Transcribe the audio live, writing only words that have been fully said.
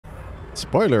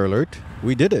Spoiler alert.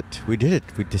 We did it. We did it.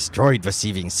 We destroyed the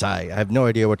Seething Sigh. I have no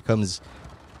idea what comes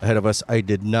ahead of us. I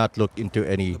did not look into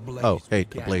any... Oh, hey,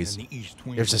 the blaze.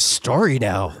 There's a story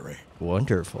now.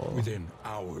 Wonderful. Within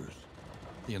hours,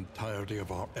 the entirety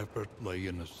of our effort lay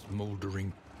in a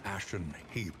smoldering, ashen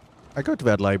heap. I go to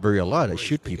that library a lot. I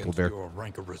shoot people there. Your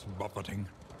rancorous buffeting,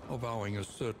 avowing a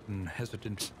certain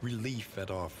hesitant relief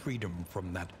at our freedom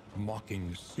from that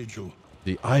mocking sigil.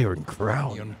 The Iron The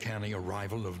Crown. uncanny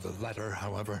arrival of the latter,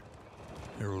 however,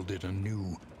 heralded a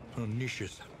new,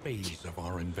 pernicious phase of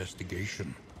our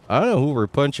investigation. I don't know who we're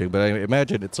punching, but I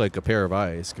imagine it's like a pair of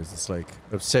eyes, because it's like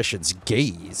Obsession's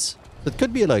gaze. It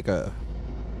could be like a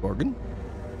organ.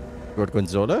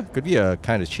 Gorgonzola. Could be a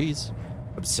kind of cheese.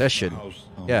 Obsession.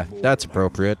 Yeah, that's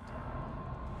appropriate.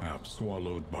 Half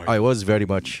swallowed by I was very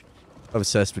much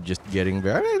obsessed with just getting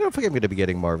there. I don't think I'm going to be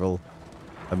getting Marvel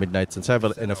at midnight since I have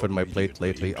enough on my plate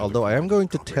lately. Although I am going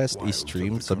to test a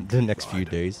stream the next few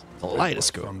days.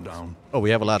 Kaleidoscope. Oh, we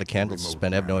have a lot of candles to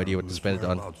spend. I have no idea what to spend it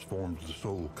on. Forms the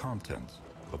sole contents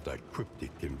of that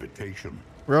cryptic invitation.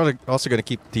 We're also going to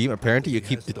keep the team. Apparently, you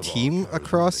keep the team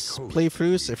across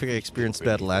playthroughs. I think I experienced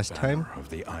that last time.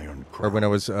 Or when I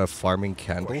was farming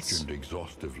candles. Questioned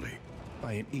exhaustively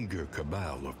by an eager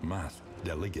cabal of masked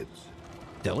delegates.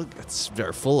 Delegates.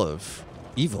 They're full of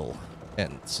evil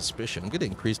and suspicion. I'm going to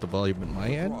increase the volume in my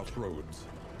end. Crossroads,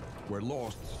 where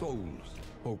lost souls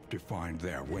hope to find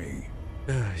their way.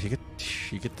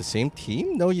 You get the same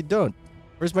team? No, you don't.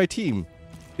 Where's my team?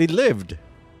 They lived.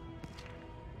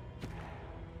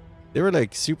 They were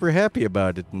like super happy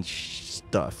about it and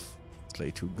stuff.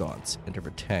 Slay 2 gaunts. Enter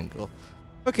rectangle.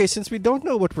 Okay, since we don't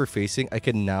know what we're facing, I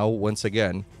can now once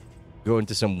again go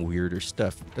into some weirder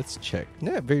stuff. Let's check.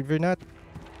 Yeah, they're not.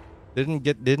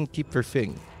 Didn't keep their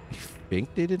thing. I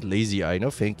think they did. Lazy eye. No,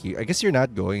 thank you. I guess you're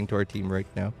not going to our team right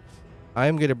now.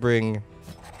 I'm gonna bring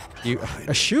you.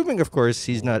 Assuming, of course,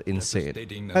 he's not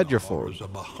insane. Add your forward.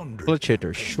 Glitch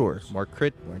hitter. Sure. More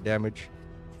crit. More damage.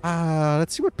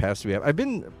 Let's see what paths we have. I've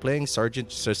been playing Sergeant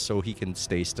just so he can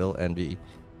stay still and be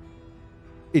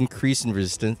increase in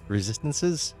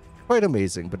resistances. Quite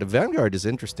amazing. But the Vanguard is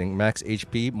interesting. Max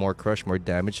HP, more crush, more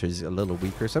damage. So he's a little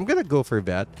weaker. So I'm gonna go for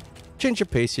that. Change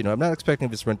of pace, you know. I'm not expecting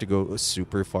this run to go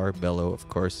super far. Bellow, of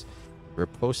course.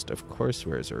 Riposte, of course.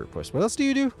 Where's a riposte? What else do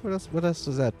you do? What else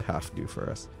does that path do for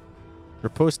us?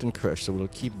 Riposte and crush. So we'll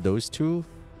keep those two.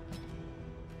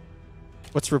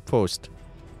 What's riposte?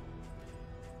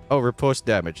 Oh, riposte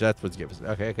damage. That's what's gives.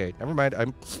 Okay. Never mind.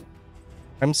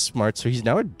 I'm smart. So he's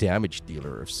now a damage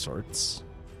dealer of sorts.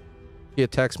 He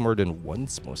attacks more than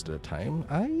once most of the time.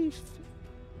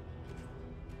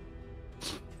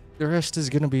 The rest is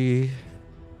gonna be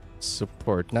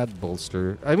support, not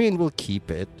bolster. I mean, we'll keep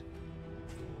it.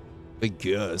 I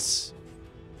guess.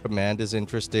 Command is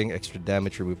interesting. Extra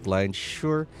damage, remove blind.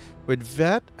 Sure. With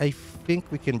that, I think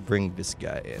we can bring this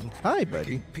guy in. Hi,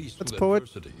 buddy. Let's poet.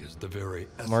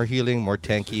 More healing, more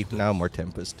tanky. Now more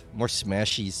Tempest. More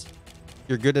smashies.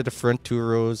 You're good at the front 2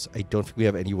 rows. I don't think we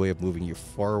have any way of moving you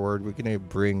forward. We're going to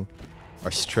bring our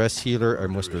stress healer, our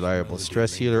most reliable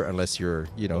stress healer, unless you're,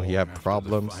 you have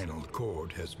problems.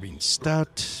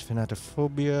 Stout.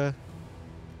 Phanatophobia.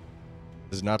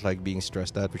 Does not like being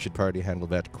stressed out. We should probably handle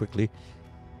that quickly.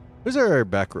 Who's our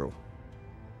back row?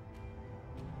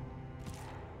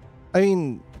 I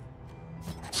mean,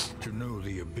 To know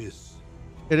the abyss.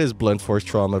 It is blunt force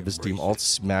trauma of this team, all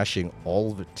smashing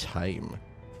all the time.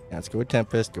 Yeah, let's go with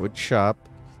Tempest, go with Chop.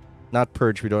 Not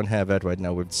Purge, we don't have that right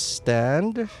now. With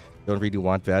Stand, don't really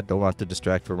want that. Don't want to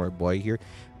distract from our boy here.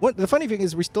 The funny thing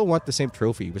is we still want the same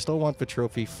trophy. We still want the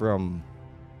trophy from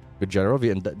the General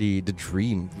and the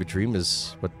Dream. The Dream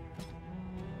is what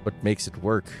makes it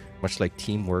work, much like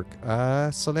teamwork.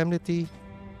 Solemnity.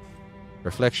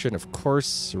 Reflection, of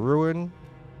course. Ruin.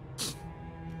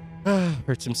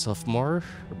 Hurts himself more.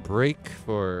 A break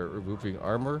for removing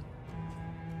armor.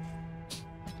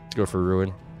 Let's go for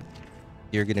Ruin.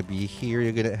 You're going to be here.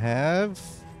 You're going to have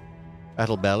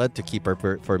Battle Ballad to keep our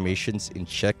formations in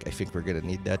check. I think we're going to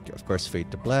need that. Of course, Fade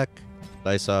to Black.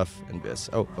 Slice Off, and this.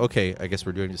 Oh, okay. I guess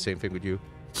we're doing the same thing with you.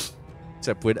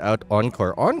 Except without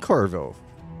Encore. Encore, though.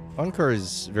 Encore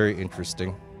is very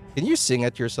interesting. Can you sing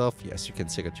at yourself? Yes, you can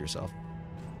sing at yourself.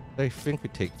 I think we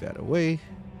take that away.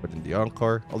 Put in the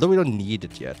Encore. Although we don't need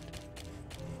it yet.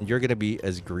 And you're going to be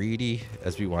as greedy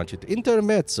as we want you to.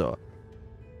 Intermezzo.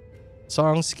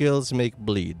 Song skills make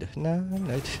bleed. No,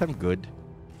 I'm good.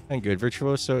 I'm good.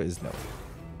 Virtuoso is no.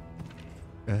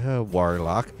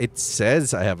 Warlock. It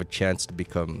says I have a chance to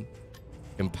become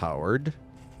empowered.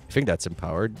 I think that's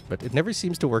empowered, but it never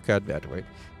seems to work out that way.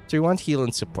 So you want heal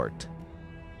and support.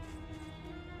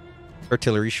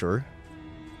 Artillery, sure.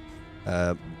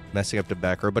 messing up the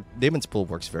back row, but Damon's Pull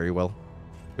works very well.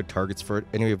 Good targets for it.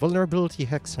 Anyway, Vulnerability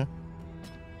Hex, huh?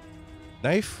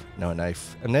 Knife? No,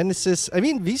 knife. And then it's this, I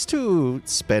mean, these two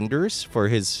spenders for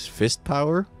his fist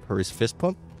power, for his fist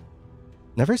pump,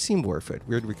 never seem worth it.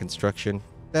 Weird Reconstruction.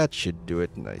 That should do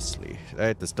it nicely.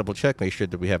 Alright, let's double check, make sure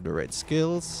that we have the right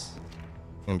skills.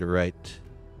 And the right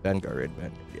Vanguard Red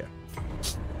Band, yeah.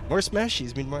 More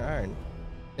smashies mean more iron.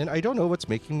 And I don't know what's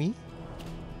making me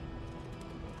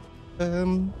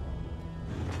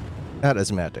not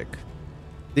asthmatic.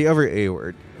 The other A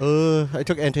word. I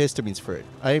took antihistamines for it.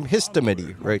 I'm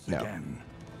histamine right now.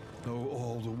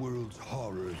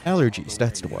 Allergies,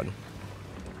 that's the one.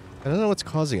 I don't know what's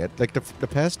causing it. Like the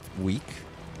past week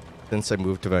since I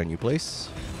moved to my new place,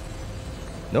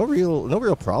 no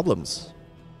real problems.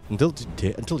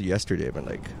 Until yesterday, I've been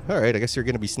like, alright, I guess you're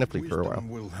gonna be sniffly for a while.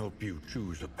 Will help you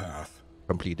choose a path.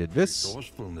 Completed this.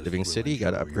 Living City,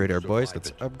 gotta upgrade our boys.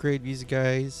 Let's upgrade these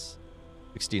guys.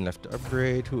 16 left to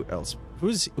upgrade. Who else?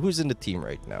 Who's in the team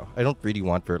right now? I don't really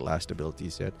want their last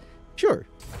abilities yet. Sure.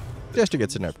 Jester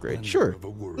gets an upgrade. Sure.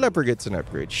 Leper gets an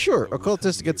upgrade. Sure.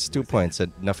 Occultist gets 2 points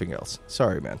and nothing else.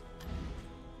 Sorry, man.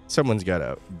 Someone's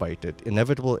gotta bite it.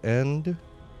 Inevitable End.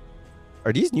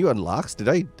 Are these new unlocks? Did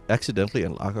I accidentally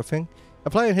unlock a thing?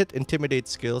 Apply and hit intimidate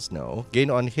skills? No. Gain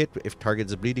on hit if target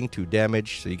is bleeding 2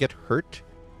 damage. So you get hurt.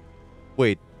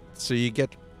 Wait. So you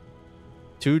get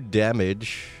 2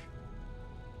 damage.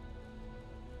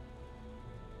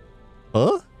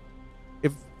 Huh?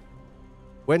 If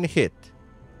when hit.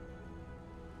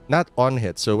 Not on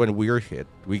hit. So when we're hit,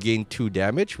 we gain 2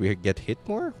 damage. We get hit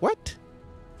more? What?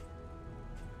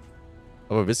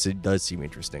 Oh, this does seem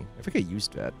interesting. I think I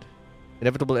used that.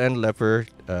 Inevitable End, Leper.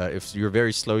 If you're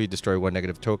very slow, you destroy 1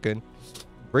 negative token.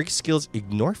 Break skills,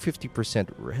 ignore 50%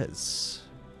 res.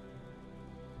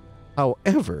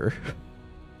 However,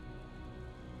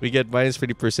 we get minus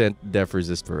 50% def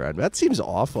resist per round. That seems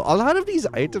awful. A lot of these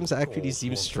items actually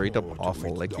seem straight up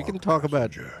awful. Like, we can talk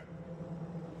about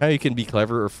how you can be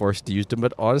clever or forced to use them,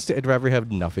 but honestly, I'd rather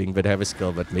have nothing but have a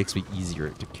skill that makes me easier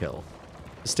to kill.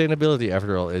 Sustainability,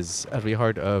 after all, is at the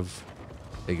heart of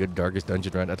a good Darkest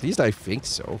Dungeon run. At least I think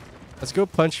so. Let's go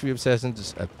punch the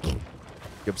Obsession's... the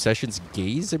Obsession's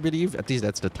Gaze, I believe. At least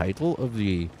that's the title of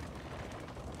the...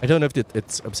 I don't know if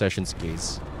it's Obsession's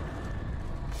Gaze.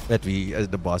 That as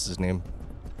the boss's name.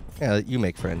 Yeah, you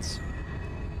make friends.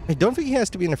 I don't think he has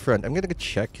to be in the front. I'm gonna go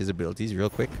check his abilities real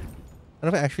quick. I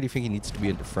don't actually think he needs to be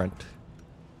in the front.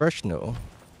 Rush, no.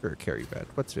 Sure, carry bad.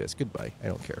 What's this? Goodbye. I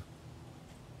don't care.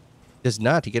 Does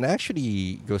not. He can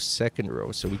actually go second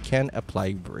row, so we can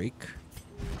apply break.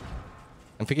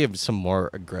 I'm thinking of some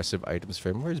more aggressive items for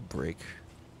him. Where's break?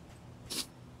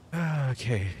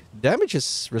 Okay. Damage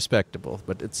is respectable,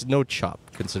 but it's no chop,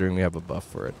 considering we have a buff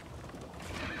for it.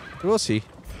 But we'll see.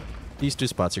 These 2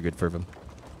 spots are good for them.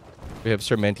 We have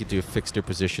Sermenti to fix their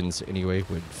positions anyway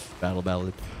with Battle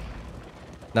Ballad.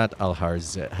 Not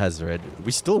Hazred.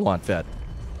 We still want that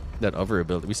other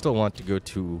ability. We still want to go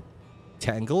to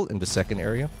Tangle in the second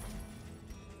area.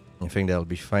 I think that'll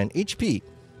be fine. HP.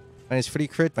 Minus 3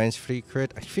 crit, minus 3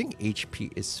 crit. I think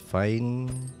HP is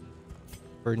fine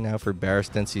for now for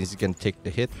Barristan since he's going to take the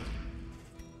hit.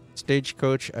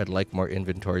 Stagecoach, I'd like more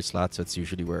inventory slots. That's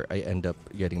usually where I end up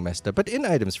getting messed up. But in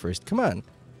items first, come on.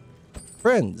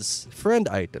 Friend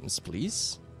items,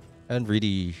 please. And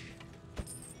really...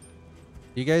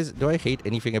 You guys, do I hate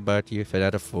anything about you?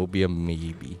 Fanatophobia,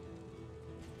 maybe.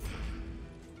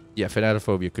 Yeah,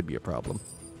 Fanatophobia could be a problem.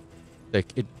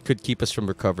 Like, it could keep us from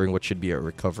recovering what should be a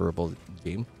recoverable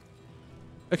game.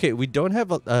 Okay, we don't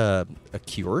have a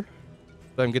cure.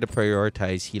 So I'm going to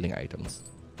prioritize healing items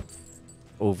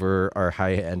over our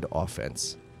high-end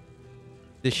offense.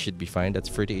 This should be fine. That's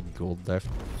 38 gold left.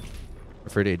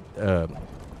 38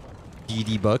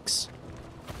 DD bucks.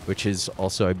 Which is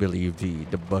also, I believe,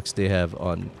 the bucks they have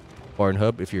on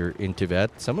Pornhub, if you're into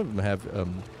that. Some of them have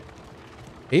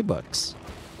A-bucks.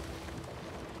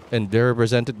 And they're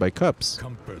represented by cups.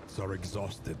 Comforts are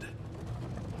exhausted.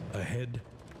 Ahead,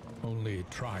 only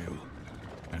trial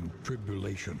and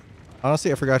tribulation.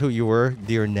 Honestly, I forgot who you were,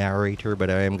 dear narrator, but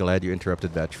I am glad you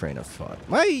interrupted that train of thought.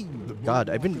 My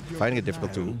God, I've been finding it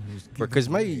difficult to... Because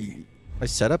my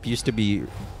setup used to be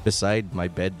beside my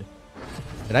bed.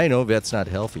 And I know that's not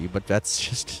healthy, but that's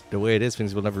just the way it is.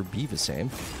 Things will never be the same.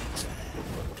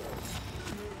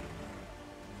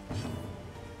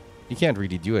 You can't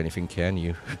really do anything, can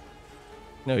you?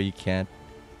 No, you can't.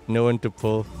 No one to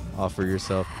pull. Offer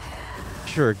yourself.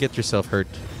 Sure, get yourself hurt.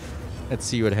 Let's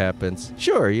see what happens.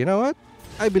 Sure, you know what?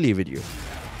 I believe in you.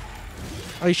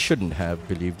 I shouldn't have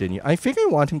believed in you. I think I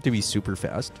want him to be super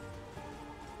fast.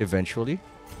 Eventually.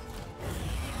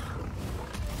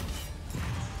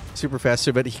 super fast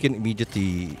so that he can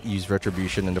immediately use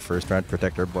Retribution in the first round,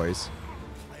 protect our boys.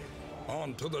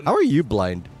 On to the How are you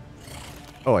blind?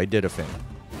 Oh, I did a thing.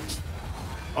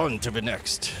 On to the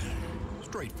next.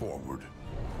 straightforward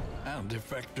and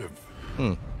effective.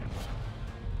 I'm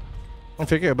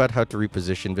thinking about how to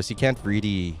reposition this. You can't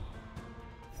really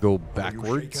go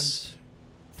backwards.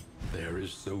 There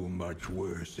is so much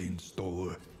worse in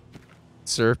store.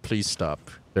 Sir, please stop.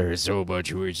 There is so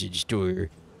much worse in store.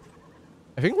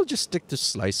 I think we'll just stick to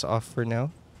slice off for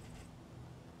now.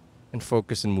 And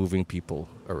focus on moving people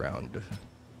around.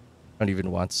 I don't even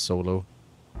want solo.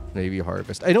 Maybe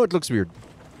harvest. I know it looks weird.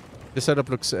 The setup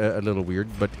looks a little weird,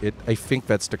 but I think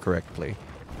that's the correct play.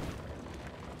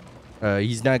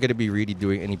 He's not going to be really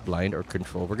doing any blind or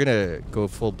control. We're going to go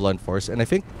full blunt force. And I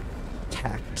think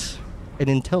tact and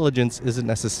intelligence isn't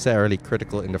necessarily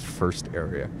critical in the first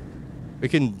area. We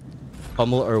can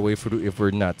pummel our way through if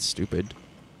we're not stupid.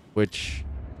 Which,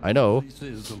 I know. This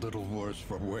is a little worse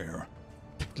for wear.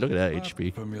 Look at that But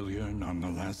HP. familiar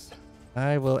nonetheless.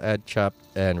 I will add chop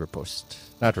and riposte.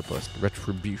 Not riposte,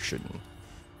 retribution.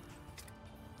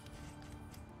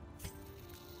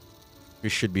 We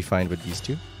should be fine with these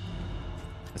two.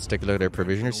 Let's take a look at our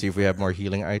provisioners, see if we have more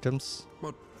healing items.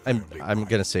 But I'm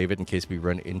gonna save it in case we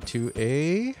run into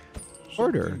a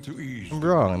order. to ease I'm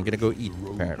wrong. I'm gonna go eat,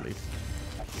 apparently.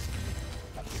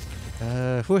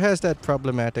 Who has that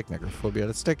problematic necrophobia?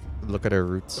 Let's take a look at our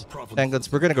routes.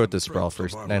 Tangles, we're gonna go with the sprawl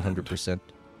first, 900%.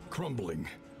 crumbling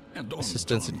and on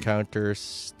Assistance the tongue.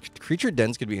 encounters. Creature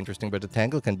dens could be interesting, but the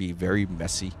tangle can be very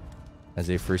messy as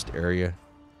a first area.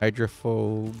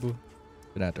 Hydrophobe.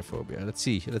 Thanatophobia. Let's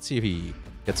see if he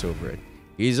gets over it.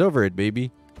 He's over it,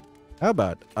 baby. How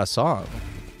about a song?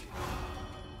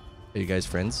 Are you guys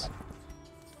friends?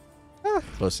 Ah,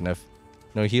 close enough.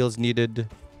 No heals needed.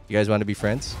 You guys want to be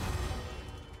friends?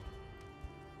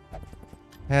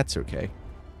 That's okay.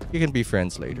 You can be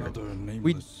friends later. Another We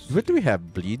nameless what do we city.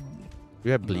 have? Bleed? Do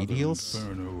we have bleed Another heals?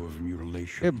 inferno of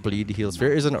mutilation. We have bleed heals.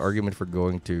 There is an argument for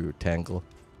going to Tangle.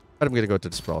 But I'm gonna go to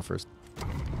the sprawl first.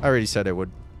 I already said I would.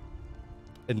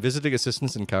 And visiting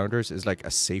assistance encounters is like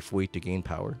a safe way to gain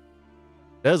power.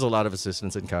 There's a lot of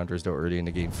assistance encounters though early in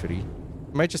the game 3.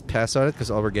 I might just pass on it because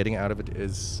all we're getting out of it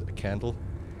is a candle.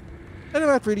 And I'm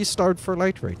not really starved for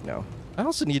light right now. I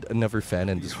also need another fan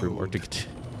in this room or to get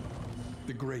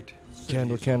The great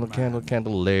candle, cities of candle, man. candle,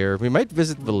 candle lair. We might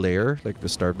visit the lair, like the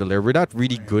starve the lair. We're not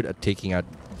really good at taking out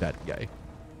that guy.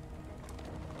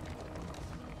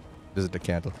 Visit the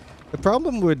candle. The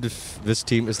problem with this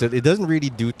team is that it doesn't really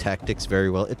do tactics very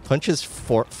well. It punches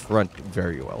front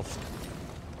very well.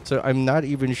 So I'm not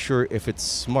even sure if it's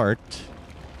smart.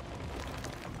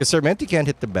 Because Sarmenti can't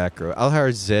hit the back row.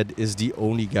 Alhar Zed is the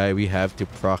only guy we have to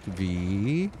proc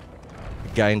the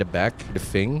guy in the back, the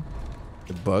thing,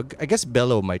 the bug. I guess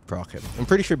Bellow might proc him. I'm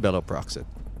pretty sure Bellow procs it.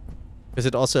 Because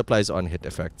it also applies on hit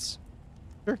effects.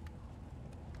 Sure.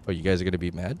 Oh, you guys are going to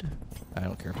be mad? I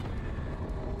don't care.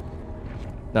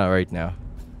 Not right now.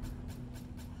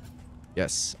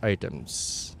 Yes,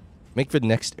 items. Make the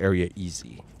next area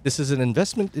easy. This is an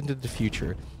investment into the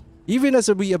future, even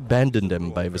as we abandon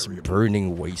them by this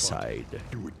burning wayside.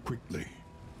 Do it quickly.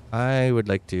 I would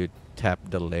like to tap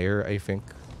the lair, I think.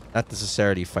 Not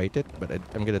necessarily fight it, but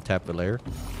I'm gonna tap the lair.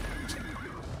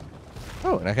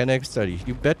 Oh, and I can next study.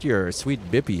 You bet your sweet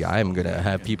bippy I'm gonna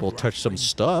have people touch some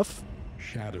stuff.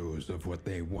 Shadows of what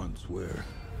they once were.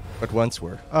 But once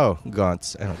were. Oh,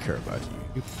 Gaunts. I don't care about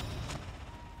you.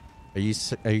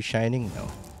 Are you shining? No.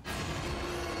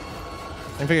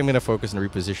 I think I'm gonna focus on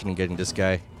repositioning, getting this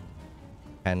guy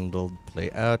handled,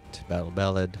 play out, battle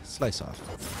ballad, slice off.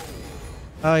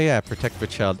 Oh yeah, protect the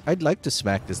child. I'd like to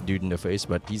smack this dude in the face,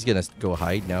 but he's gonna go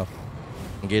hide now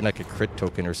and gain like a crit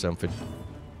token or something.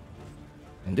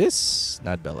 And this,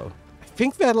 not Bellow. I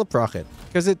think that'll proc it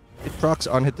because it procs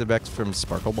on hit the backs from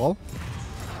Sparkle Ball,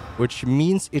 which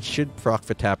means it should proc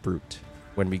the taproot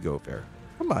when we go there.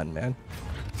 Come on, man.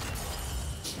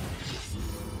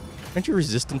 Aren't you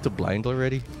resistant to blind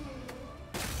already?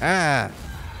 Ah!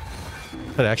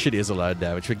 That actually is a lot of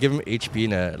damage. We give him HP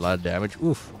and a lot of damage.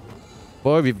 Oof.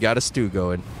 Boy, we've got a stew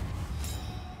going.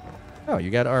 Oh, you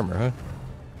got armor, huh?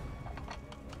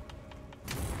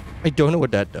 I don't know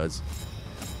what that does.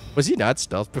 Was he not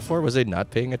stealth before? Was I not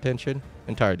paying attention?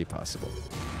 Entirely possible.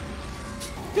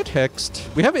 Get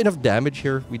hexed. We have enough damage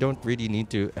here. We don't really need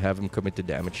to have him commit to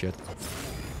damage yet.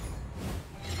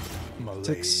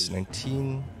 6,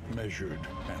 19. Measured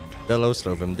and Bellow,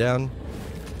 slow him down.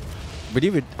 But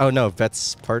even... Oh no,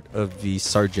 that's part of the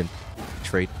Sergeant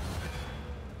trait.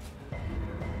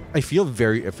 I feel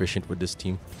very efficient with this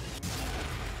team.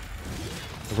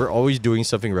 We're always doing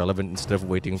something relevant instead of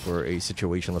waiting for a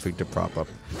situational thing to prop up.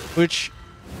 Which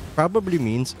probably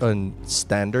means on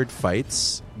standard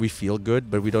fights, we feel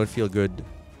good, but we don't feel good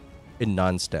in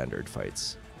non-standard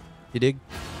fights. You dig?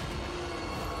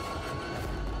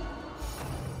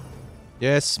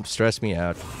 Yes, stress me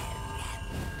out.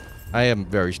 I am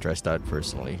very stressed out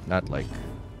personally. Not like...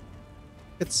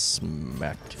 It's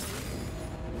smacked.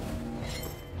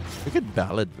 We could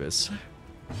ballad this.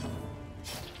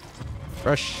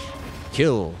 Crush.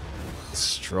 Kill.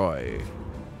 Destroy.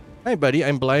 Hi, buddy.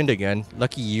 I'm blind again.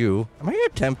 Lucky you. Am I a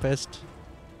Tempest?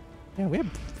 Yeah, we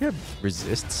have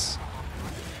resists.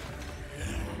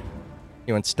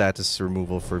 You want status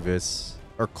removal for this.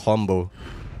 Or combo.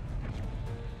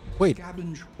 Wait.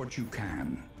 Scavenge what you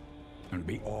can and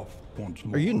be off once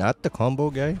more. Are you not the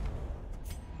combo guy?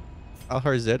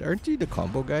 Alhar Zed, aren't you the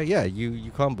combo guy? Yeah,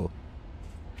 you combo.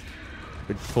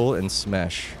 With pull and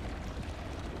smash.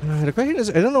 The question is,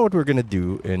 I don't know what we're gonna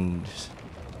do in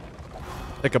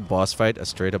like a boss fight, a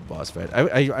straight up boss fight.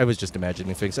 I was just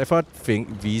imagining things. I thought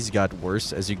V's got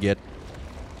worse as you get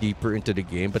deeper into the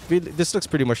game, but this looks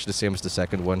pretty much the same as the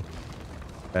second one.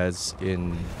 As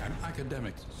in An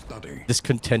academic's study.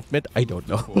 discontentment? I don't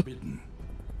know. Forbidden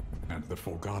and the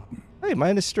forgotten. Hey,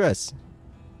 minus stress.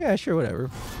 Yeah, sure,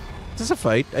 whatever. Is this a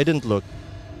fight? I didn't look.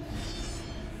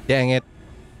 Dang it.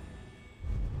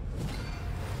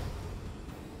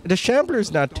 The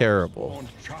Shambler's not terrible. Born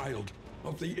child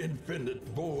of the infinite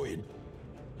void.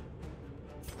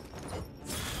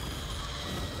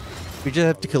 We just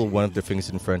have to kill one of the things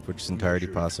in front, which is entirely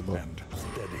possible. And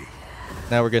steady.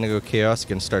 Now we're gonna go Chaos,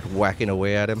 gonna start whacking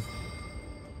away at him.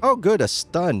 Oh good, a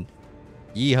stun.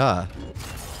 Yeehaw.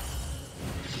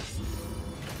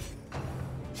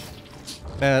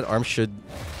 Man, that arm should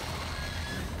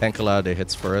tank a lot of the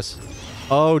hits for us.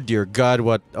 Oh dear god,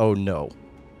 what? Oh no.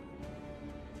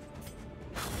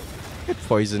 Get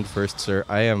poisoned first, sir.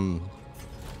 I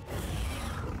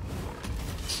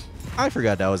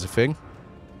forgot that was a thing.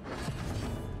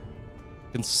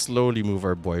 Can slowly move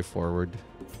our boy forward.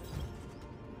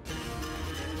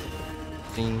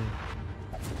 Ding.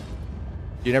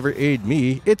 You never aid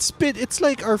me. It's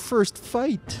like our first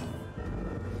fight.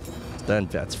 Then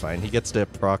that's fine. He gets the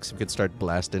procs. We can start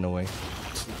blasting away.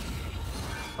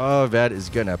 Oh, that is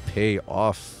gonna pay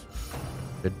off.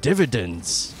 The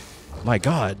dividends. My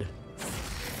god.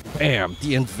 Bam.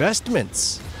 The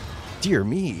investments. Dear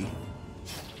me.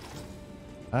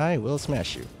 I will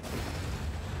smash you.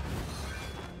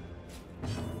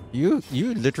 You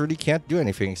literally can't do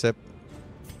anything except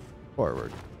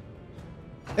forward.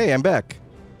 Hey, I'm back.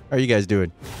 How are you guys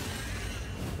doing?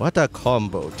 What a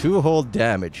combo. 2 whole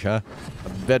damage, huh? I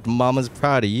bet Mama's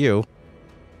proud of you.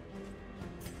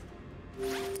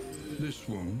 This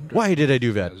wound Why did I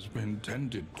do that? has been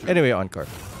tended to. Anyway, on card.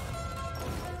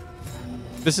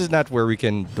 This is not where we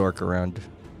can dork around.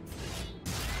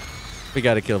 We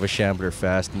gotta kill the Shambler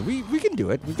fast, and we can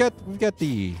do it. We got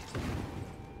the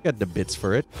bits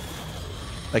for it.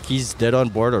 Like he's dead on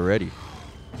board already.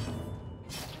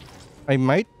 I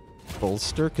might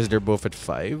bolster because they're both at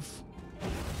 5.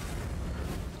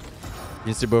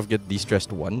 Means they both get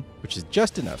de-stressed 1, which is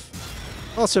just enough.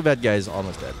 Also, that guy is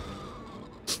almost dead.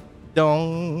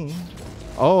 Dong.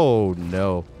 Oh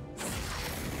no.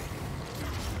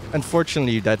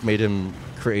 Unfortunately, that made him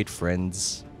create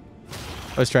friends.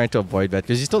 I was trying to avoid that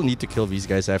because you still need to kill these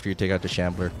guys after you take out the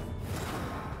Shambler.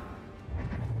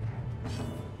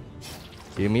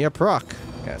 Give me a proc.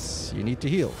 Yes, you need to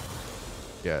heal.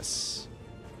 Yes.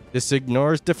 This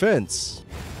ignores defense.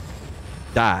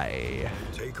 Die.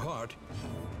 Take heart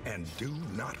and do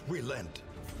not relent.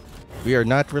 We are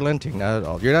not relenting, not at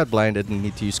all. You're not blinded and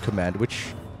need to use command,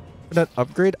 which that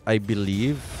upgrade, I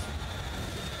believe,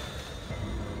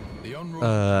 The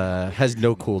unruly has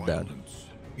no cooldown. violence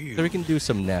So we can do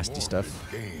some nasty yields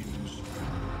stuff. gains.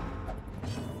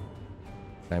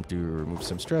 Time to remove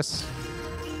some stress.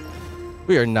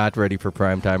 We are not ready for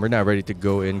prime time. We're not ready to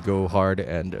go in, go hard,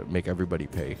 and make everybody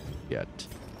pay yet.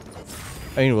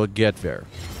 I mean, we'll get there.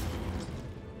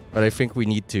 But I think we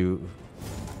need to...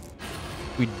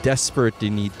 We desperately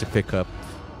need to pick up...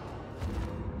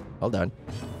 Hold on.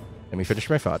 Let me finish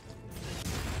my thought.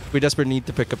 We desperately need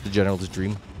to pick up the General's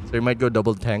Dream. So we might go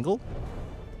double Tangle.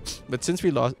 But since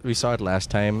we saw it last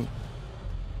time,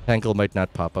 Tangle might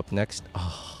not pop up next.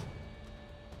 Oh.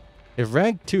 If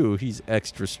rank 2, he's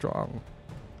extra strong.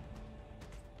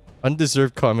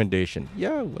 Undeserved commendation.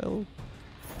 Yeah, well...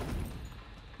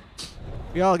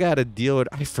 We all gotta deal with...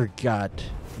 I forgot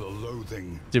The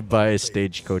loathing to buy a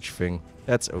stagecoach thing.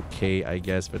 That's okay, I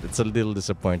guess, but it's a little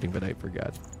disappointing that I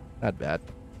forgot. Not bad.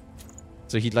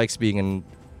 So he likes being in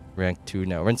rank 2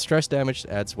 now. When stress damage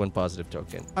adds 1 positive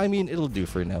token. I mean, it'll do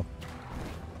for now.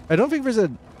 I don't think there's a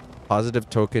positive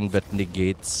token that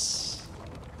negates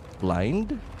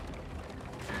blind.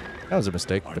 That was a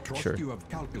mistake, I but trust sure. you have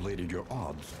calculated your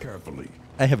odds carefully.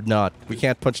 I have not. We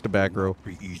can't punch the back row.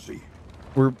 Be easy.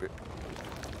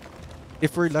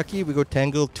 If we're lucky, we go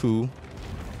Tangle 2.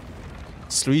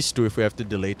 Sluice 2 if we have to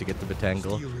delay to get to the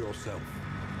Tangle. Steel yourself.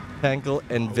 Tangle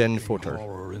and then Footer.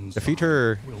 The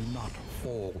Feater, will not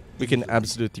fall we can easily.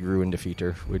 absolutely ruin the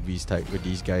Feater with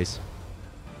these guys.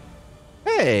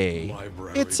 Hey!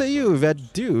 Library It's you,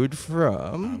 that dude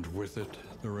from... And with it,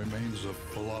 the remains of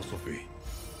philosophy.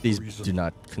 These reason, do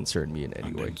not concern me in any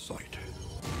and way. insight.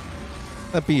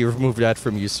 Let me remove that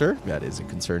from you, sir. That is a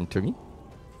concern to me.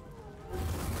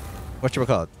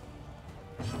 Whatchamacallit?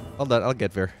 Hold on, I'll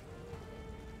get there.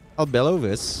 I'll bellow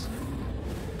this.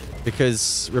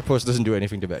 Because Riposte doesn't do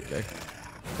anything to that guy.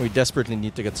 We desperately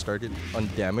need to get started on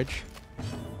damage.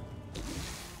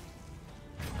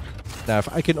 Now,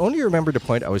 if I can only remember the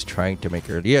point I was trying to make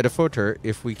earlier. Yeah, the Footer,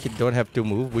 if we don't have to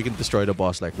move, we can destroy the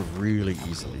boss like really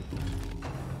easily.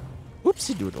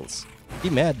 Oopsie doodles. Be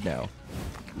mad now.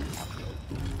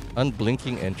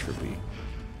 Unblinking entropy.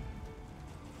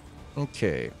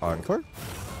 Okay, encore.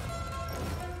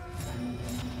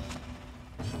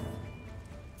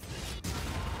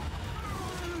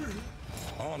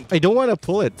 I don't want to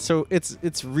pull it, so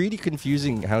it's really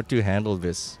confusing how to handle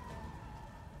this.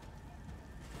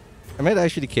 I might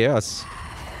actually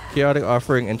Chaotic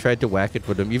Offering and tried to whack it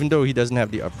with him, even though he doesn't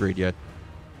have the upgrade yet.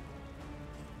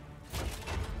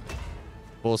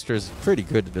 Bolster's pretty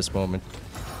good at this moment.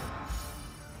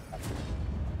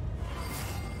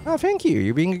 Oh, thank you.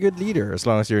 You're being a good leader, as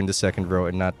long as you're in the second row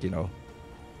and not, you know.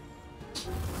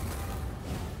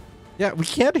 Yeah, we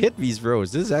can't hit these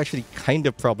rows. This is actually kind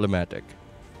of problematic.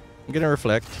 I'm gonna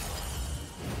reflect.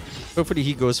 Hopefully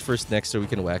he goes first next so we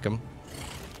can whack him.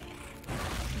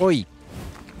 Oi!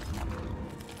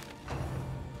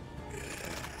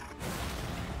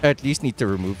 I at least need to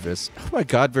remove this. Oh my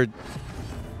god,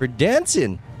 we're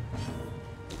dancing!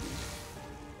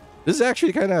 This is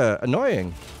actually kind of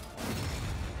annoying.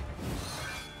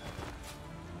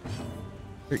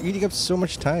 They're eating up so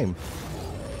much time.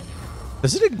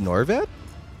 Does it ignore that?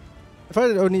 I thought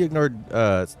it only ignored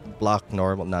block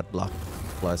normal, not block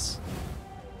plus.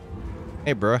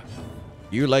 Hey, bruh.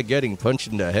 You like getting punched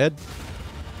in the head?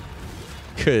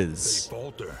 Cause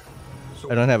Falter.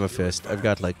 So I don't have a fist. I've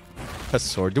got like a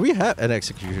sword. Do we have an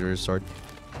executioner's sword?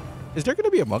 Is there gonna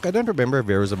be a monk? I don't remember if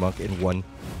there was a monk in one.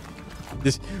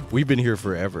 We've been here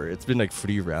forever. It's been like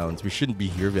 3 rounds. We shouldn't be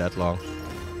here that long.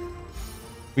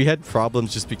 We had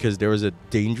problems just because there was a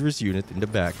dangerous unit in the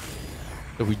back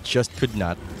that we just could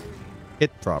not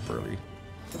hit properly.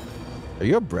 Are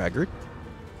you a braggart?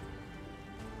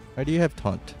 Why do you have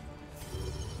taunt?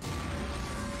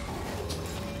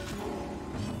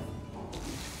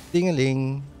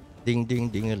 Ding-a-ling. Ding, ding,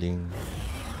 ding-a-ling.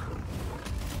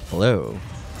 Hello.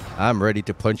 I'm ready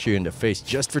to punch you in the face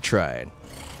just for trying.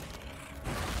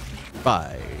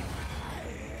 Bye.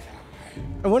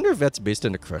 I wonder if that's based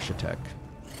on a crush attack.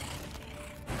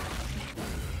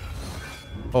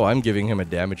 Oh, I'm giving him a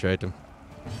damage item.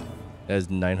 That is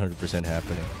 900%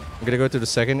 happening. I'm gonna go to the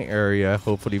second area.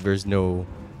 Hopefully there's no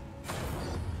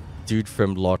dude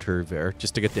from Lauter there,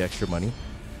 just to get the extra money.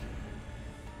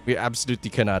 We absolutely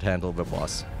cannot handle the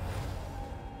boss.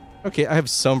 Okay, I have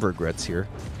some regrets here.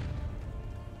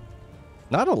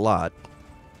 Not a lot,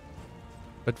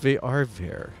 but they are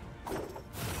there.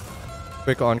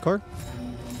 Quick encore.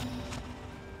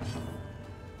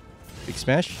 Big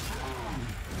smash.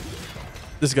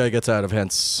 This guy gets out of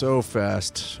hand so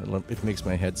fast. It makes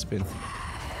my head spin.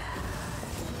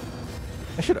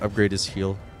 I should upgrade his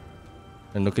heal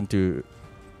and look into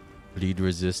bleed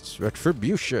resist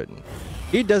retribution.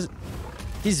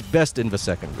 He's best in the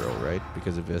second row, right?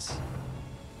 Because of this.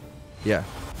 Yeah.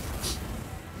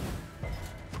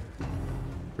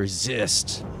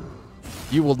 Resist.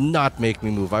 You will not make me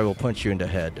move. I will punch you in the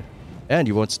head. And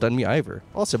you won't stun me either.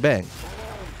 Also bang.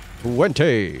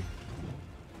 20.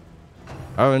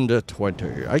 And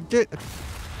 20. I did.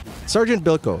 Sergeant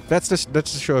Bilko. That's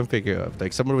the show I'm thinking of.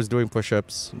 Like someone was doing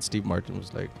push-ups and Steve Martin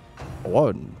was like,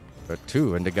 1,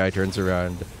 2, and the guy turns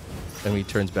around, and he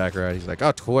turns back around. He's like,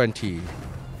 20,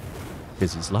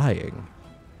 because he's lying.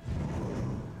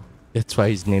 That's why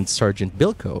he's named Sergeant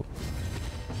Bilko,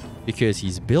 because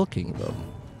he's bilking them.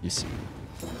 You see.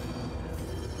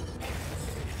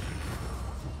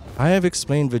 I have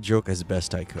explained the joke as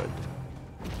best I could.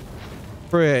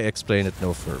 Pray I explain it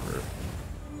no further.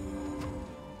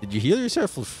 Did you heal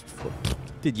yourself for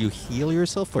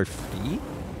free?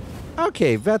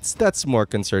 Okay, that's more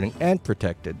concerning and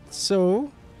protected.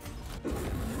 So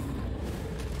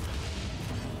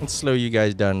let's slow you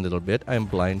guys down a little bit. I'm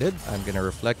blinded. I'm gonna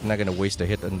reflect. I'm not gonna waste a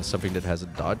hit on something that has a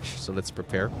dodge. So let's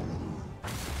prepare.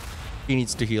 He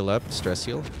needs to heal up. Stress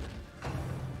heal.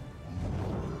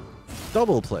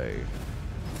 Double play.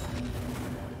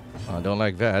 Oh, don't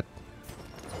like that.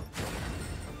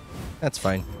 That's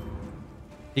fine.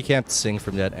 He can't sing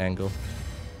from that angle,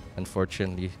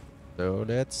 unfortunately. So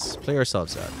let's play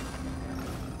ourselves out.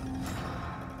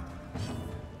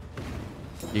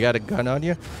 You got a gun on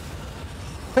you?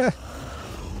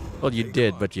 Well, you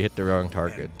did, but you hit the wrong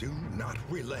target. Do not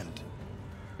relent.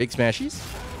 Big smashies?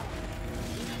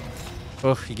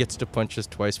 Oh, he gets to punch us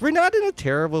twice. We're not in a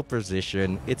terrible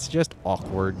position. It's just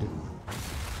awkward.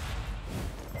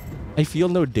 I feel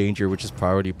no danger, which is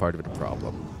probably part of the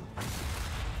problem.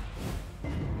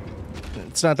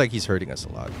 It's not like he's hurting us a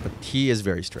lot, but he is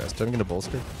very stressed. I'm going to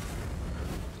bolster.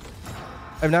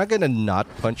 I'm not going to not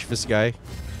punch this guy,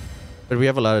 but we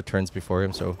have a lot of turns before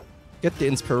him, so get the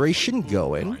inspiration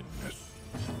going.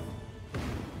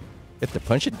 Get the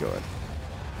punch it going.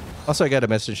 Also, I got a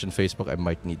message on Facebook I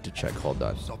might need to check. Hold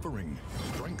on. Suffering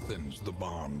strengthens the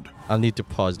bond. I'll need to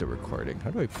pause the recording.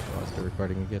 How do I pause the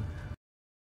recording again?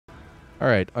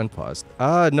 Alright, unpaused.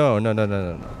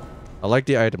 No. I like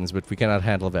the items, but we cannot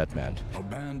handle that man.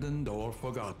 Abandoned or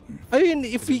forgotten. I mean,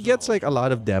 if he gets like a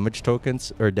lot of damage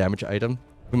tokens or damage item,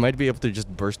 we might be able to just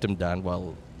burst him down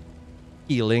while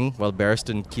healing, while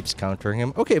Barristan keeps countering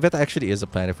him. Okay, that actually is a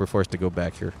plan if we're forced to go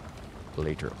back here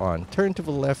later on. Turn to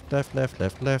the left.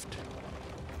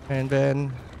 And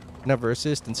then another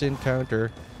assistance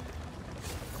encounter.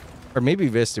 Or maybe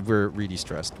this if we're really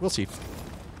stressed. We'll see.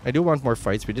 I do want more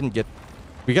fights.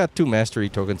 We got 2 mastery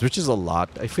tokens, which is a lot.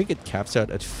 I think it caps out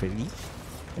at 50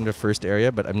 in the first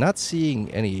area, but I'm not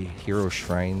seeing any hero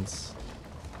shrines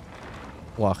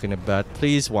walking about.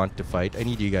 Please want to fight. I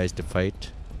need you guys to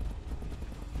fight.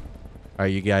 Are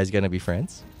you guys gonna be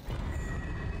friends?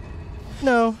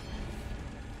 No.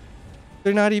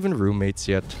 They're not even roommates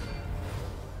yet.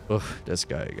 Ugh, this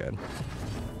guy again.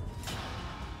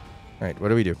 Alright, what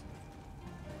do we do?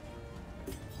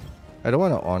 I don't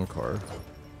want to encore.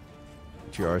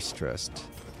 But you are stressed.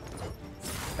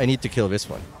 I need to kill this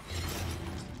one.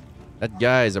 That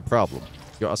guy is a problem.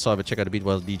 Yo, I'll solve it. Check out the beat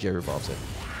while DJ revolves it.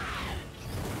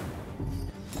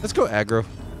 Let's go aggro.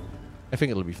 I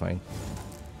think it'll be fine.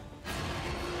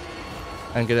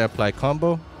 I'm gonna apply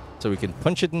combo so we can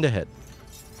punch it in the head.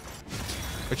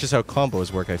 Which is how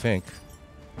combos work, I think.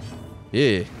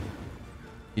 Yeah.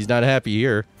 He's not happy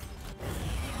here.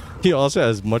 He also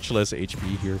has much less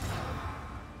HP here.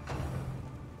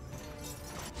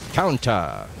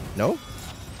 Counter. No?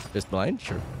 Just blind?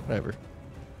 Sure. Whatever.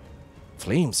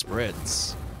 Flame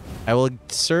spreads.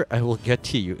 Sir, I will get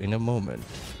to you in a moment.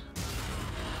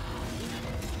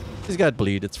 He's got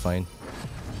bleed. It's fine.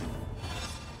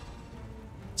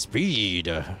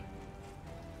 Speed.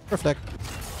 Reflect.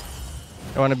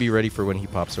 I want to be ready for when he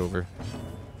pops over.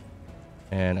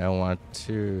 And I want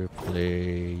to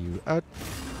play you out.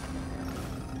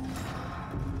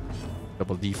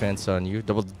 Double defense on you.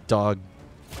 Double dog.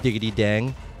 Diggity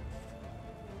dang.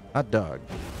 Not dog.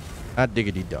 Not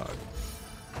diggity dog.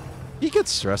 He gets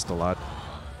stressed a lot.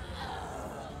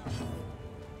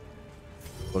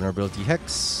 Vulnerability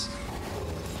hex.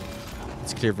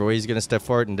 It's clear for where he's going to step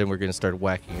forward, and then we're going to start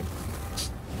whacking him.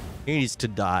 He needs to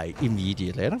die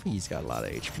immediately. I don't think he's got a lot of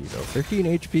HP, though. 13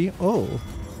 HP? Oh.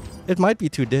 It might be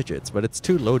 2 digits, but it's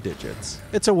 2 low digits.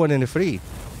 It's a 1 and a 3.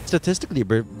 Statistically,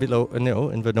 below, no,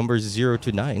 in the numbers 0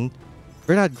 to 9,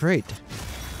 we're not great.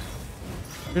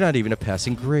 We're not even a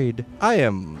passing grade. I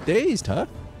am dazed, huh?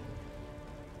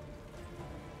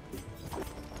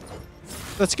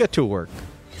 Let's get to work.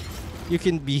 You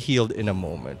can be healed in a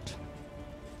moment.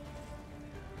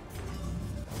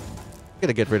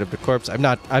 Gotta get rid of the corpse. I'm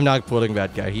not pulling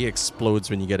that guy. He explodes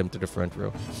when you get him to the front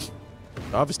row.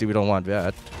 Obviously, we don't want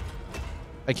that.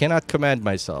 I cannot command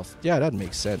myself. Yeah, that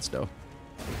makes sense, though.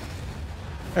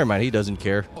 Never mind, he doesn't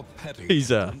care.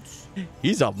 He's a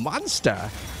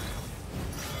monster.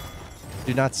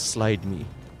 Do not slide me,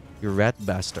 you rat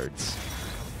bastards.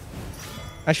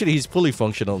 Actually, he's fully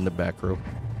functional in the back row.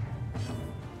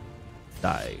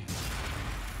 Die.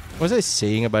 What was I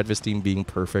saying about this team being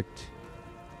perfect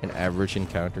in average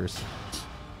encounters?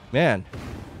 Man,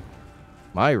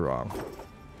 am I wrong?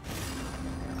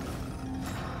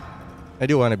 I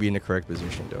do want to be in the correct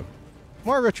position, though.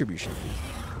 More retribution, please.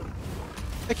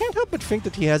 I can't help but think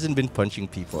that he hasn't been punching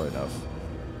people enough.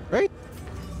 Right?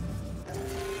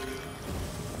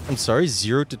 I'm sorry,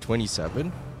 0 to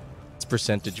 27? It's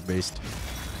percentage based.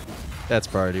 That's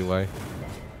probably why.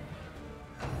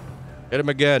 Hit him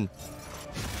again.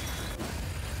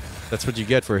 That's what you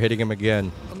get for hitting him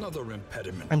again. Another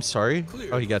impediment. I'm sorry.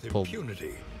 Cleared Oh, he got with pulled.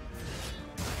 impunity.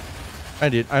 I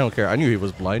don't care. I knew he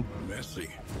was blind. Messy,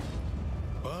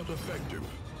 but effective.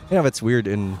 Yeah, that's weird.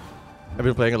 I've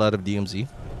been playing a lot of DMZ,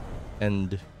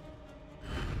 and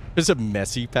there's a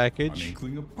messy An package.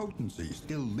 inkling of potency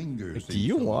still lingers Do in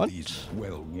you some of want? these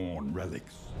well-worn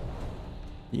relics.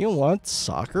 You want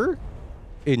soccer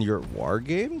in your war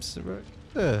games?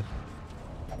 I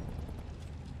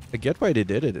get why they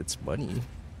did it. It's money,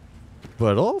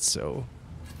 but also,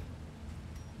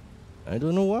 I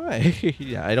don't know why.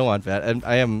 Yeah, I don't want that, and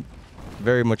I am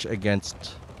very much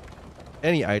against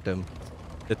any item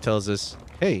that tells us,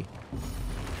 "Hey,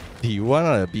 do you want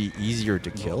to be easier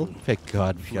to kill?" Thank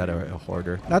God we got a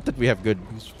hoarder. Not that we have good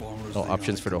As far as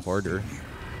options eye for the can hoarder. see.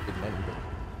 Good money, but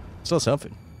still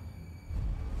something.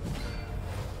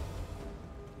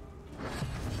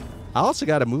 I also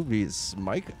gotta move his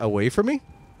mic away from me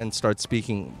and start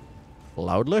speaking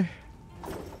loudly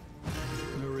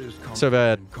There is so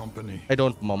that comfort in company. I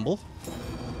don't mumble.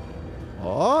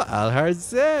 Oh, Alhar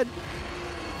said,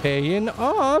 paying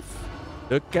off.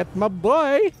 Look at my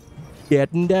boy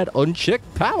getting that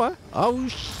unchecked power. Oh,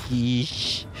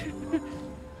 sheesh.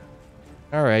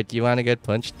 All right, you want to get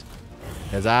punched?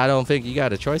 Because I don't think you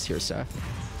got a choice here, sir.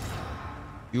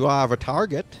 You have a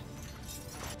target.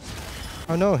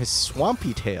 Oh no, his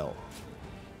swampy tail.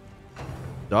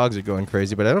 Dogs are going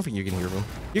crazy, but I don't think you can hear them.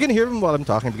 You can hear them while I'm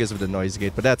talking because of the noise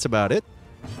gate, but that's about it.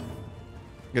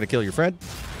 I'm gonna kill your friend.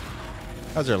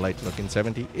 How's our light looking?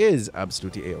 70 is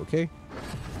absolutely a-okay.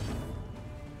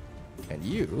 And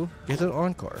you get an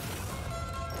encore.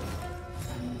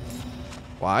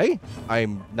 Why?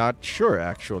 I'm not sure,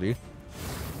 actually.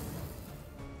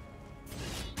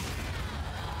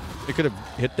 We could have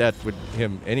hit that with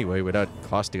him anyway without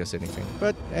costing us anything.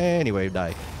 But anyway,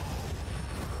 die.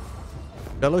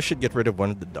 Bellow should get rid of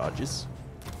one of the dodges.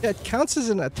 Yeah, it counts as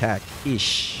an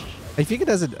attack-ish. I think it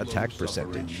has an attack Slow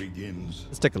suffering percentage. begins.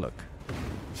 Let's take a look.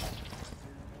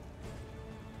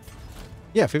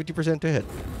 Yeah, 50% to hit.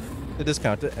 It is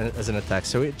counted as an attack,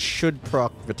 so it should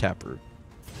proc the taproot.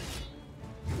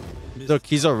 Look,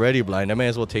 he's already blind. I may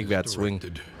as well take that swing.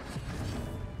 Directed.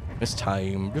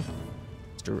 Mistimed.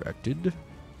 Directed.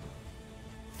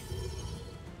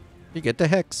 You get the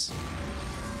hex.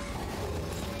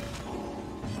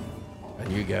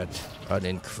 And you get an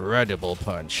incredible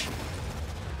punch.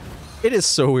 It is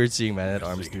so weird seeing man at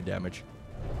arms do damage.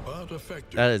 But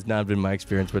effective. That has not been my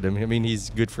experience with him. I mean, he's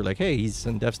good for like, hey, he's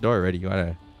on death's door already. You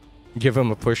want to give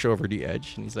him a push over the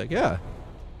edge? And he's like, yeah,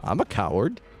 I'm a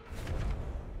coward.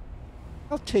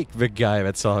 I'll take the guy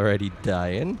that's already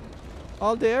dying.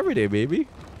 All day, every day, baby.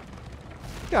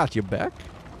 Got you back.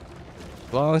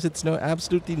 As long as it's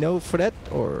absolutely no threat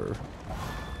or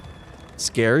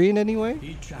scary in any way.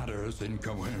 He chatters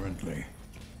incoherently,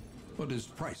 but his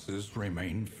prices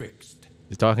remain fixed.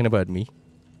 He's talking about me.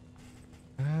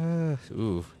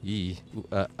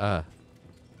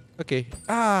 Okay.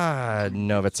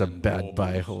 No, that's a bad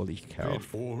buy. Holy cow. Paid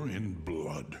for in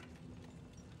blood.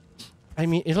 I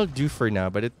mean, it'll do for now,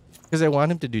 but because I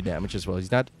want him to do damage as well.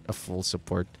 He's not a full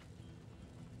support.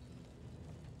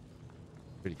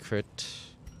 Pretty crit.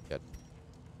 Got.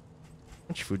 How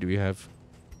much food do we have?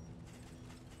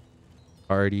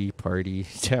 Party.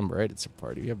 Damn right, it's a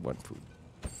party. We have one food.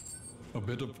 A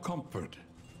bit of comfort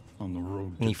on the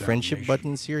road to Any friendship damnation.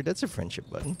 buttons here? That's a friendship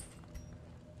button.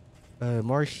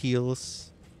 More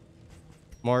heals.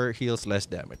 More heals, less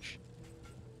damage.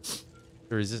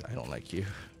 Or is this? I don't like you.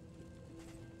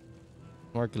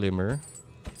 More glimmer.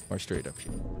 More straight up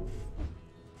here.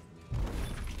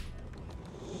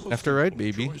 Left or right,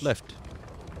 baby? Choice. Left.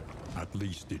 At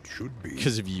least it should be.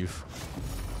 Because of you.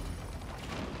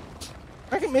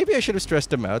 Okay, maybe I should have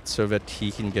stressed him out so that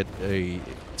he can get a...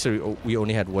 So we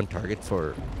only had one target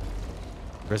for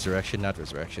resurrection, not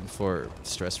resurrection, for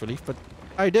stress relief, but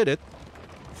I did it.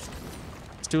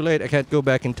 It's too late. I can't go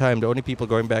back in time. The only people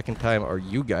going back in time are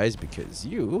you guys because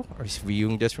you are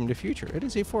viewing this from the future. It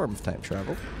is a form of time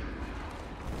travel.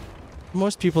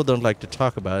 Most people don't like to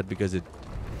talk about it because it's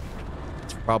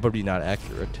probably not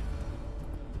accurate.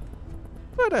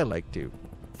 But I like to.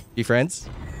 Be friends?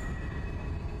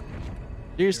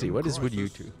 Seriously, In what is with you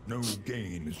crisis, two? No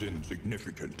gain is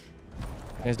insignificant.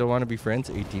 You guys don't want to be friends?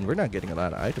 18. We're not getting a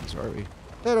lot of items, are we?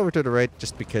 Head over to the right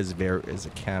just because there is a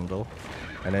candle.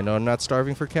 And I know I'm not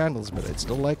starving for candles, but I'd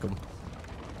still like them.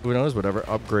 Who knows, whatever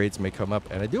upgrades may come up.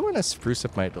 And I do want to spruce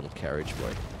up my little carriage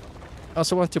boy. I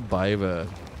also want to buy the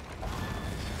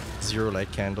zero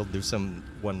light candle, do some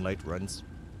one light runs.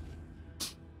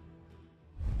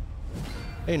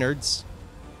 Hey nerds.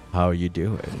 How are you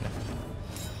doing?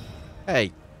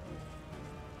 Hey.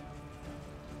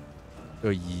 Oh,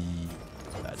 yeah.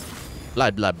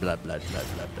 Blood, blood, blood, blood, blood,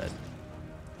 blood, blood.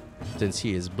 Since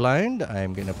he is blind,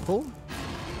 I'm gonna pull.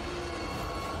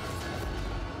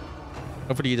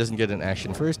 Hopefully he doesn't get an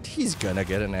action first. He's gonna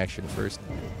get an action first.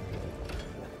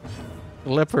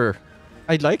 Leper.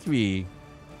 I like the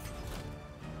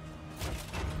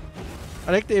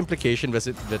implication that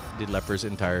the leper's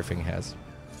entire thing has.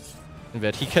 And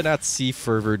that he cannot see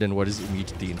further than what is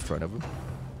immediately in front of him.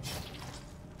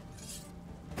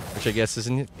 Which I guess is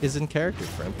in character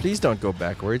for him. Please don't go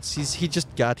backwards. He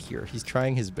just got here. He's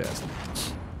trying his best.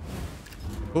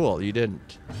 Cool, you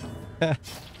didn't.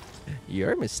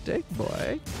 Your mistake,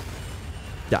 boy.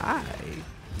 Die.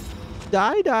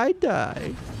 Die, die,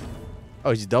 die.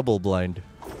 Oh, he's double blind.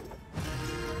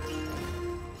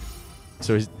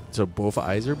 So both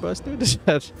eyes are busted? Is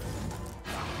that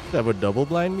what double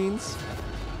blind means?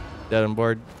 Dead on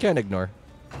board. Can't ignore.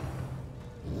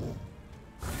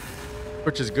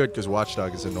 Which is good because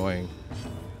Watchdog is annoying.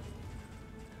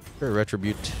 Sure,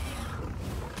 Retribute.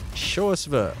 Show us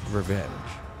the revenge.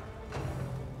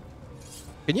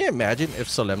 Can you imagine if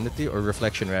Solemnity or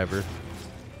Reflection rather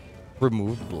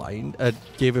removed blind,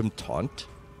 gave him taunt?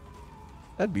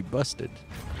 That'd be busted.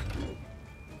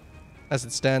 As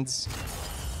it stands,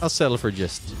 I'll settle for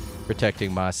just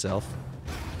protecting myself.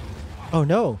 Oh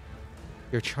no!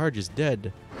 Your charge is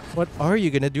dead. What are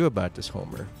you gonna do about this,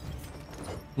 Homer?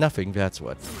 Nothing, that's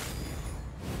what.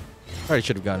 Probably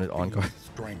should have gone it encore.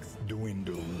 Strength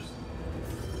dwindles.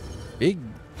 Big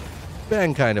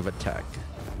bang kind of attack.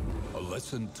 A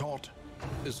lesson taught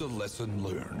is a lesson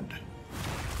learned.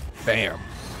 Bam!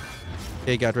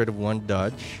 Okay, got rid of one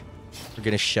dodge. We're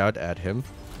gonna shout at him.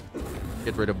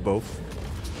 Get rid of both.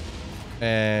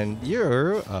 And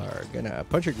you are gonna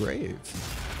punch a grave.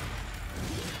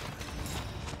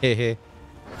 Hehe.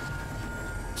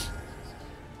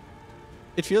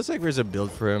 It feels like there's a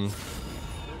build for him.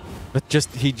 But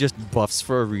he just buffs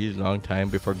for a really long time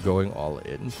before going all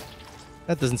in.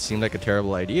 That doesn't seem like a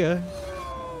terrible idea.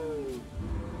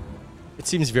 It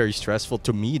seems very stressful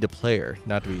to me, the player,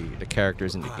 not the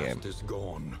characters in the game. Past is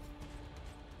gone.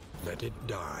 Let it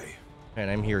die.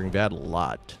 And I'm hearing that a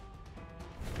lot.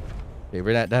 Okay,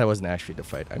 but that wasn't actually the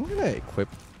fight. I'm gonna equip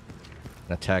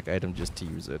an attack item just to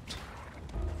use it.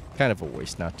 Kind of a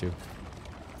waste not to.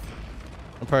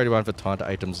 I'll probably want the taunt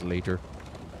items later.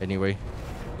 Anyway.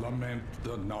 Lament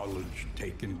the knowledge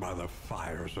taken by the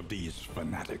fires of these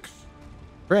fanatics.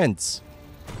 Friends.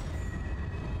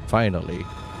 Finally.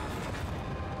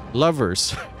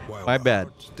 Lovers. While My the bad.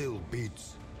 heart still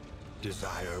beats,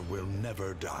 desire will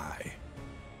never die.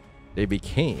 They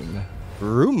became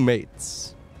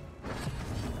roommates.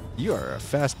 You are a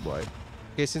fast boy.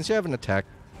 Okay, since you have an attack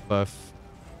buff,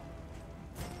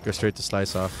 go straight to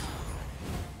slice off.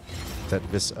 Set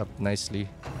this up nicely.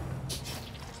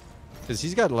 Because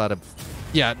he's got a lot of,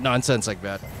 nonsense like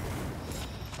that.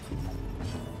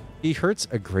 He hurts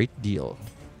a great deal.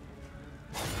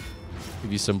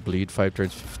 Give you some bleed, 5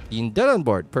 turns, 15. Dead on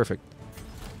board, perfect.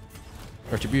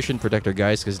 Retribution, protect our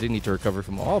guys because they need to recover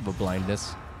from all the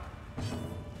blindness.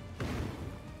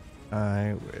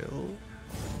 I will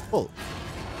pull.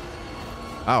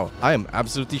 Wow, I am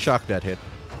absolutely shocked that hit.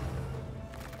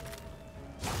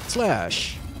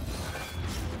 Slash.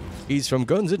 He's from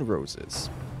Guns N' Roses.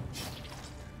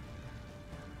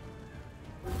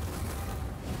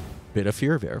 Bit of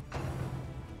fear there.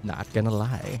 Not gonna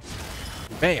lie.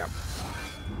 Bam!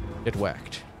 Get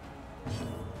whacked.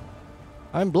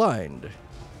 I'm blind.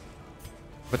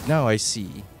 But now I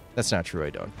see. That's not true, I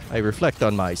don't. I reflect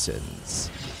on my sins.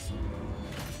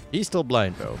 He's still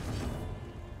blind, though.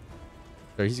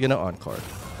 So he's gonna encore.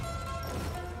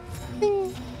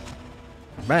 Bing.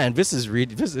 Man, this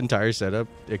entire setup,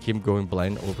 like him going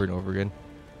blind over and over again.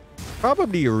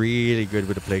 Probably really good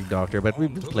with the Plague Doctor, but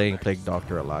we've been playing Plague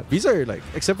Doctor a lot. These are like,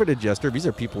 except for the Jester, these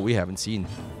are people we haven't seen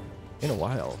in a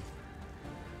while.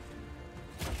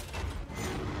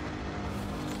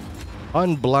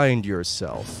 Unblind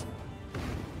yourself.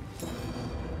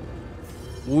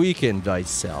 Weaken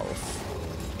thyself.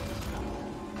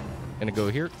 Gonna go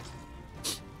here.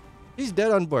 He's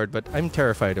dead on board, but I'm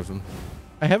terrified of him.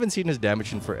 I haven't seen his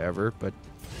damage in forever, but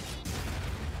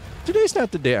today's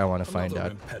not the day I want to find out.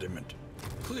 Impediment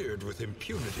cleared with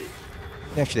impunity.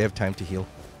 I actually have time to heal.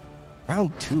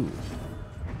 Round 2.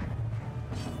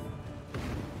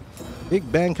 Big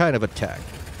bang kind of attack.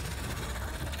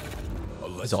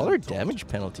 Is all our damage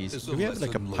penalties? Do we have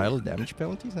like a pile of damage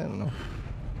penalties? I don't know.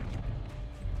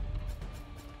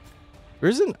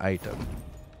 There's an item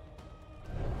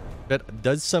that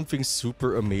does something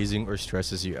super amazing or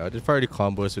stresses you out. It probably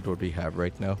combos with what we have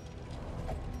right now.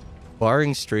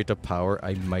 Barring straight up power,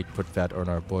 I might put that on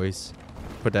our boys.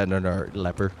 Put that on our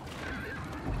leper.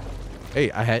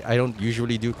 Hey, I don't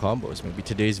usually do combos. Maybe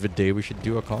today's the day we should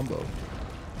do a combo.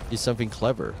 Do something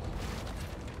clever.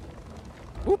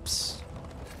 Oops.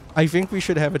 I think we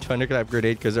should have a thunderclap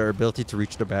grenade because our ability to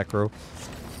reach the back row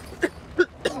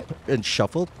and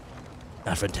shuffle.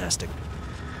 Not fantastic.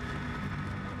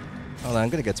 Hold on, I'm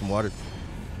gonna get some water.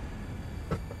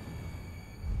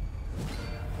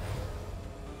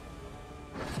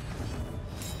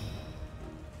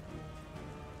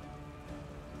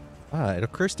 It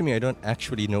occurs to me I don't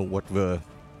actually know what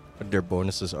their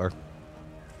bonuses are.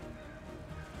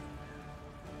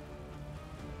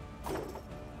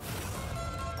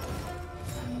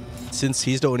 Since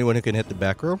he's the only one who can hit the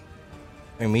back row,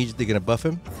 I'm immediately gonna buff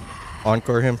him,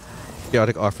 encore him,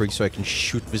 chaotic offering so I can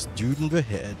shoot this dude in the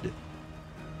head.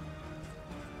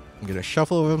 I'm gonna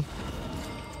shuffle him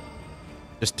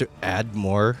just to add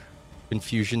more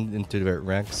confusion into their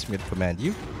ranks. I'm gonna command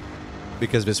you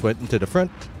because this went into the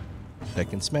front. I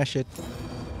can smash it,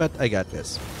 but I got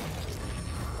this.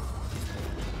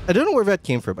 I don't know where that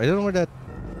came from. I don't know where that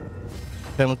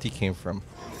penalty came from.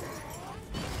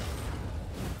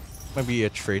 Maybe a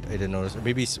trait I didn't notice. Or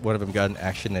maybe one of them got an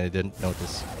action and I didn't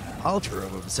notice. Altar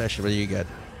of Obsession. What do you get?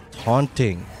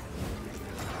 Taunting.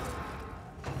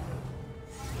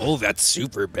 Oh, that's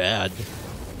super bad.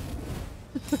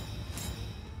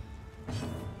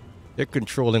 They're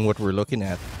controlling what we're looking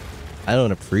at. I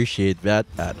don't appreciate that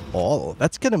at all.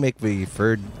 That's going to make the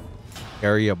third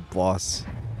area boss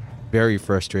very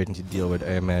frustrating to deal with,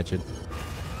 I imagine.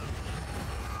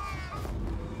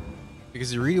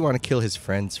 Because you really want to kill his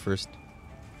friends first.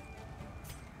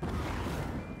 I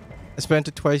spent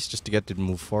it twice just to get to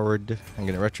move forward. I'm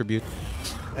going to retribute.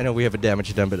 I know we have a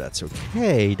damage done, but that's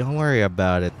okay. Don't worry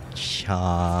about it,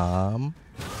 chum.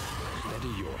 Steady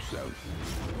yourself.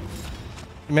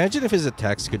 Imagine if his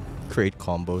attacks could create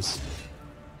combos.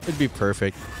 It'd be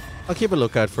perfect. I'll keep a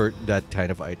lookout for that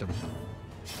kind of item.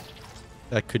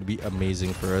 That could be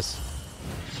amazing for us.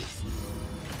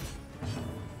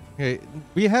 Okay,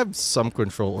 we have some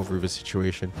control over the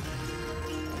situation.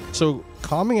 So,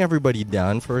 calming everybody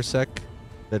down for a sec,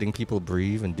 letting people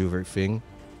breathe and do their thing,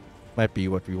 might be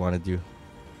what we want to do.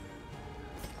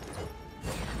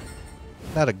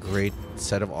 Not a great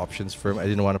set of options for him. I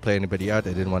didn't want to play anybody out.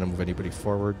 I didn't want to move anybody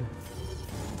forward.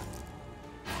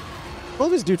 Pull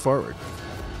this dude forward.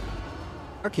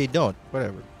 Okay, don't.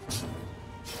 Whatever.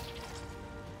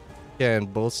 Can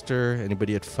bolster.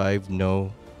 Anybody at 5?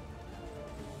 No.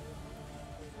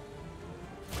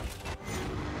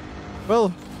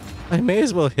 Well, I may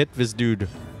as well hit this dude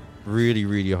really,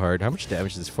 really hard. How much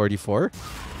damage is this? 44?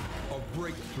 A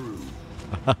breakthrough.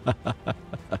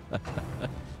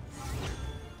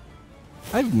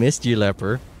 I've missed you,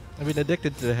 Leper. I've been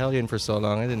addicted to the Hellion for so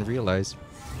long, I didn't realize.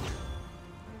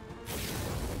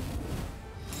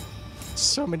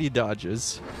 So many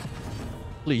dodges.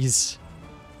 Please.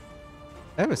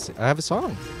 I have a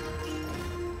song.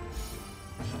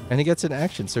 And he gets an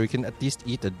action, so we can at least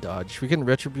eat a dodge. We can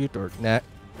retribute or nah.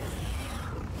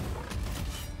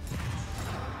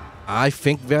 I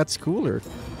think that's cooler.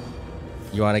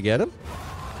 You want to get him?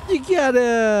 You get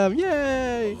him!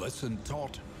 Yay! A lesson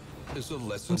taught is a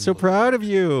lesson. I'm so proud of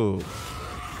you.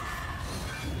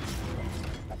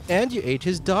 And you ate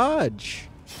his dodge.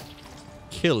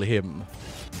 Kill him.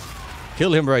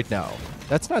 Kill him right now.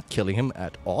 That's not killing him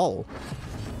at all.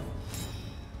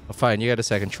 Oh, fine, you got a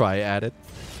second try at it.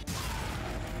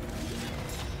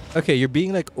 Okay, you're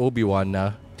being like Obi-Wan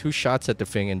now. 2 shots at the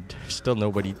thing and still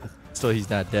nobody... Still he's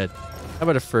not dead. How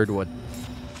about a third one?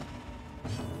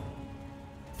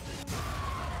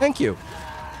 Thank you.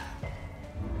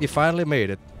 You finally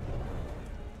made it.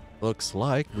 Looks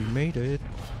like we made it.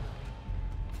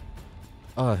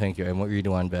 Oh, thank you. I really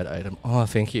want that item. Oh,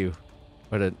 thank you.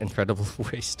 What an incredible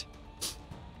waste.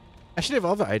 Actually, of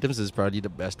all the items, this is probably the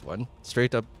best one.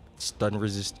 Straight up stun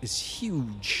resist is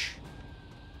huge.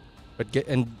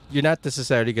 And you're not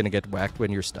necessarily going to get whacked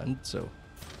when you're stunned, so...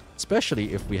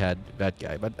 Especially if we had that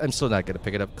guy, but I'm still not going to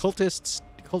pick it up. Cultist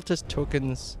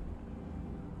tokens.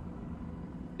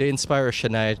 They inspire a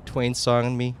Shania Twain song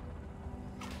in me.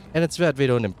 And it's that they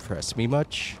don't impress me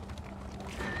much.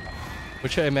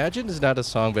 Which I imagine is not a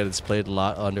song that is played a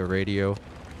lot on the radio.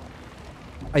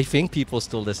 I think people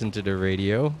still listen to the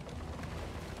radio.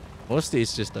 Most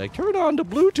days just like, turn on the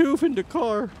Bluetooth in the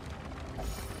car.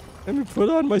 Let me put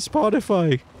on my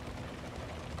Spotify.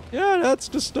 Yeah, that's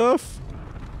the stuff.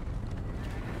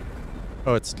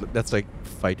 Oh, that's like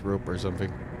fight rope or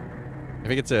something. I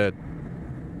think it's a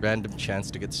random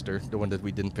chance to get stirred, the one that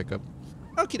we didn't pick up.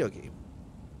 Okie dokie.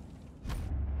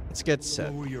 Let's get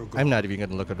set. Lower your I'm not guard. even going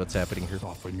to look at what's happening here.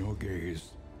 Soften your gaze.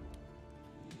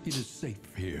 It is safe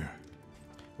here.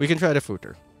 We can try to foot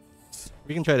her.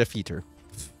 We can try to feed her.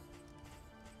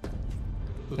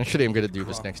 Actually, I'm going to do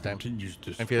this next time.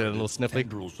 I'm feeling a little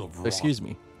sniffly. Excuse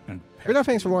me. Enough,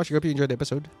 thanks for watching. Hope you enjoyed the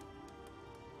episode.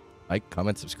 Like,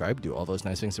 comment, subscribe, do all those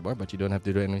nice things and more, but you don't have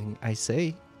to do anything I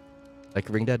say. Like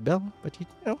ring that bell, but you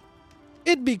know,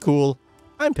 it'd be cool.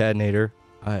 I'm Patinator.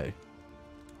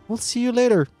 We'll see you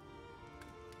later.